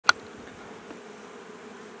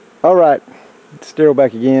Alright, it's Daryl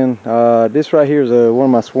back again. This right here is one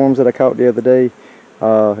of my swarms that I caught the other day.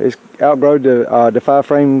 It's outgrowed the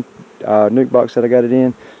 5-frame NUC box that I got it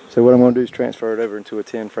in. So what I'm going to do is transfer it over into a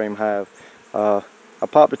 10-frame hive. I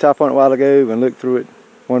popped the top on it a while ago and looked through it,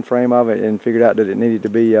 one frame of it, and figured out that it needed to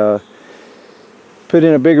be put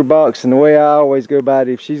in a bigger box. And the way I always go about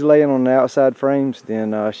it, if she's laying on the outside frames,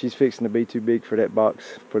 then she's fixing to be too big for that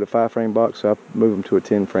box, for the 5-frame box, so I move them to a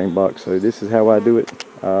 10-frame box. So this is how I do it.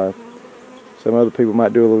 Some other people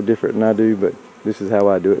might do a little different than I do, but this is how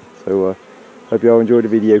I do it. So hope y'all enjoyed the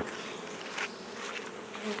video.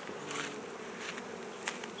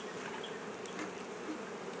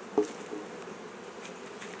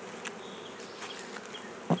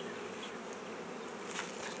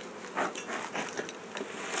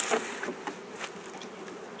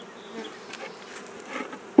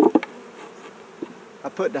 I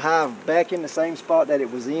put the hive back in the same spot that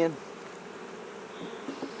it was in.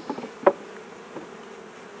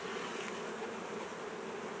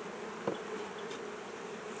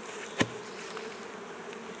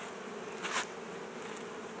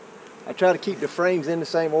 I try to keep the frames in the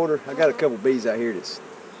same order. I got a couple bees out here that's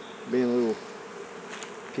being a little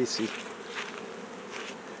pissy,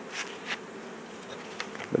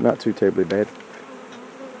 but not too terribly bad.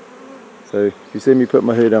 So if you see me put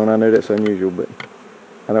my hood on, I know that's unusual, but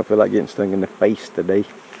I don't feel like getting stung in the face today.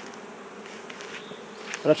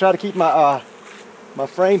 But I try to keep my my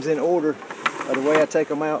frames in order of the way I take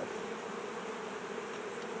them out.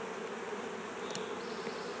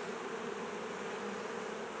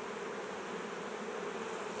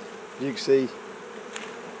 You can see,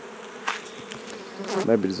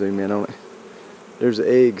 maybe to zoom in on it, there's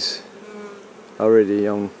the eggs already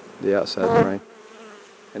on the outside frame.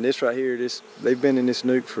 And this right here, they've been in this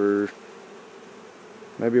NUC for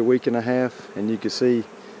maybe a week and a half, and you can see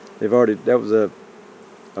they've already, that was a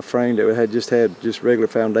frame that had just regular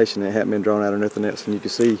foundation that hadn't been drawn out or nothing else, and you can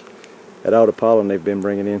see at all the pollen they've been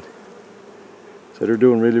bringing in. So they're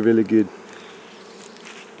doing really, really good.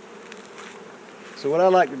 So what I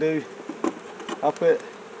like to do, I'll put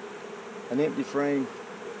an empty frame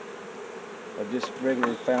of just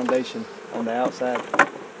regular foundation on the outside.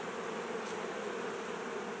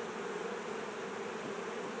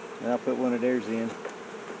 And I'll put one of theirs in.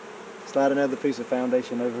 Slide another piece of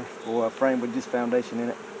foundation over, or a frame with just foundation in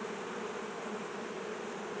it.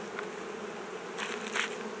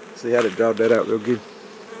 See how they drawed that out real good.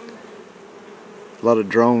 A lot of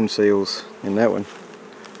drone cells in that one.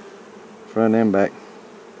 Front and back.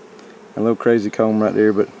 A little crazy comb right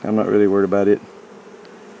there, but I'm not really worried about it.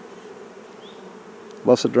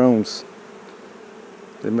 Lots of drones.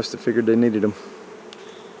 They must have figured they needed them.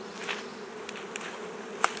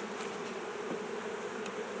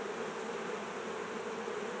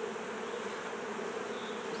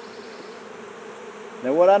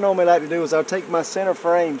 Now what I normally like to do is I'll take my center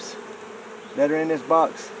frames that are in this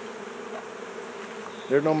box.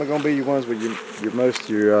 They're normally going to be your ones with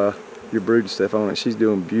your brood stuff on it. She's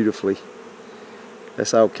doing beautifully.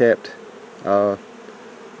 That's all capped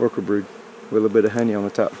worker brood with a little bit of honey on the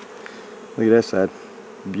top. Look at that side.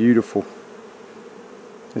 Beautiful.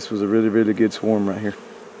 This was a really, really good swarm right here.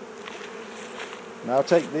 Now I'll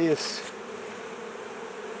take this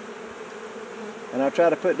and I'll try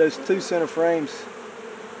to put those two center frames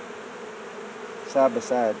side by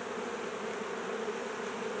side.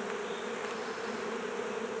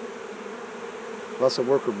 Lots of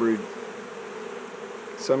worker brood.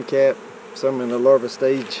 Some cap, some in the larva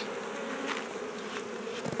stage.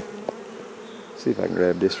 See if I can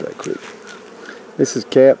grab this right quick. This is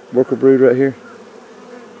cap worker brood right here.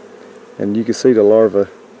 And you can see the larva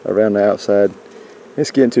around the outside.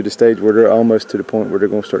 It's getting to the stage where they're almost to the point where they're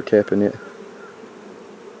going to start capping it.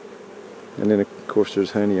 And then of course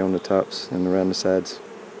there's honey on the tops and around the sides.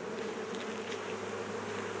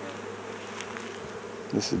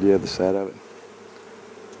 This is the other side of it.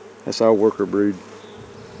 That's all worker brood.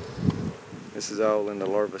 This is all in the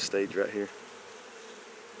larva stage right here.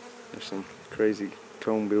 There's some crazy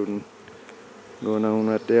comb building going on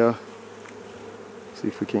right there. See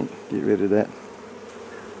if we can't get rid of that.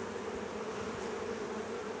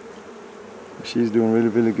 She's doing really,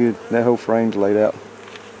 really good. That whole frame's laid out.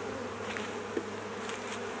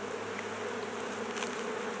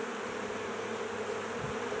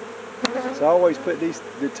 So I always put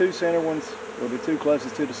the two center ones, or the two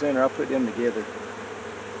closest to the center, I'll put them together.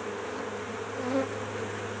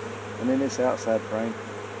 And then this outside frame.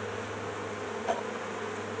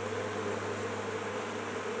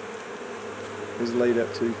 Is laid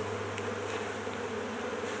up too.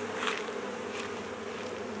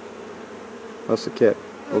 That's the cat,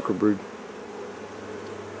 ochre brood.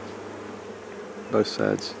 both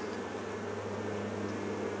sides.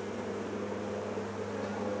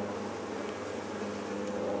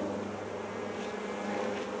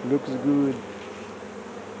 Looks good.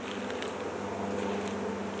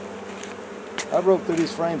 I broke through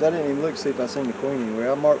these frames. I didn't even look to see if I seen the queen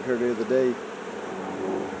anywhere. I marked her the other day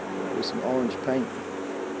with some orange paint.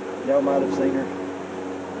 Y'all might have seen her.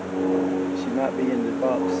 She might be in the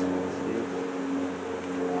box still.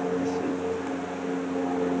 Let's see.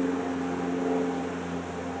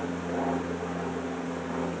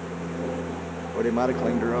 Or they might have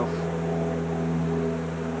cleaned her off.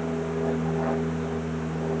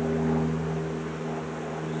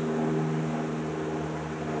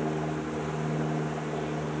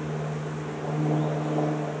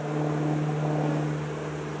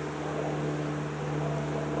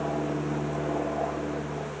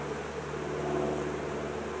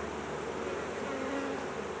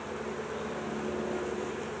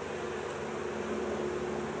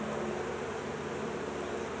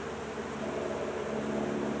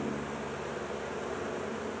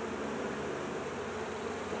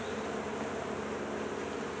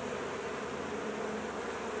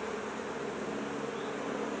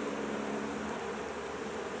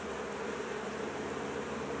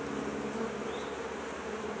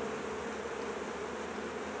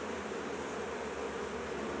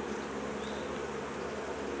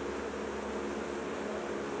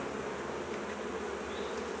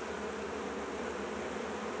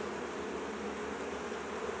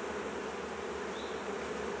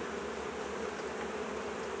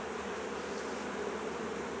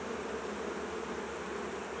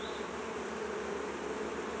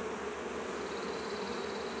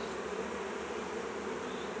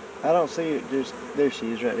 I don't see it, just there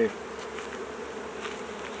she is right there.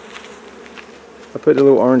 I put a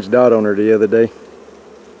little orange dot on her the other day.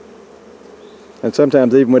 And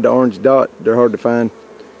sometimes even with the orange dot, they're hard to find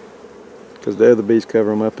because the other bees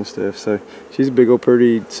cover them up and stuff. So she's a big old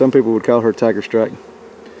pretty, some people would call her tiger strike.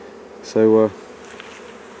 So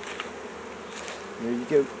there you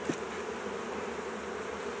go.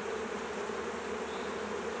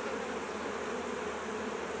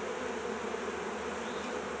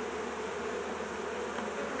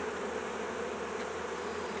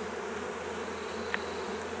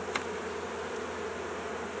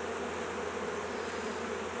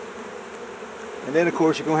 And then of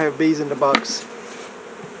course you're going to have bees in the box.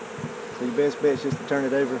 So your best bet is just to turn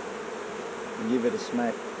it over and give it a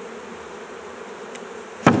smack.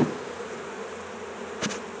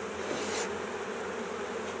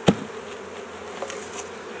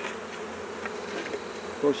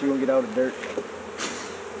 Of course you're going to get all the dirt and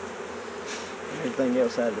everything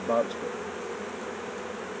else out of the box.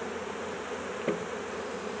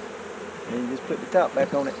 And you just put the top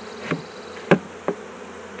back on it.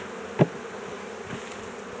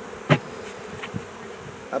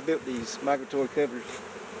 I built these migratory covers.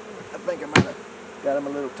 I think I might have got them a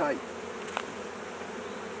little tight.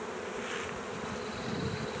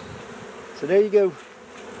 So there you go.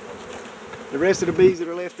 The rest of the bees that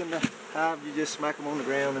are left in the hive, you just smack them on the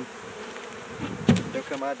ground and they'll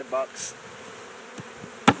come out of the box.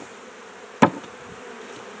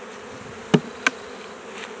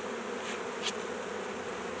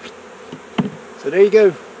 So there you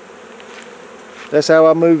go. That's how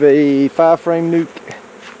I move a 5-frame nuke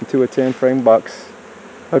into a 10-frame box.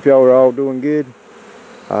 Hope y'all are all doing good.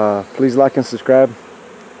 Please like and subscribe.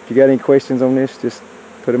 If you got any questions on this, just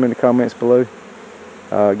put them in the comments below.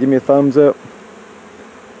 Give me a thumbs up.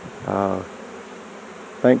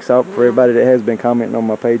 Thanks out for everybody that has been commenting on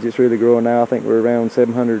my page. It's really growing now. I think we're around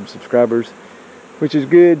 700 subscribers, which is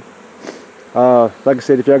good. Like I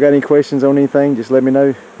said, if y'all got any questions on anything, just let me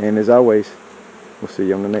know. And as always, we'll see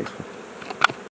you on the next one.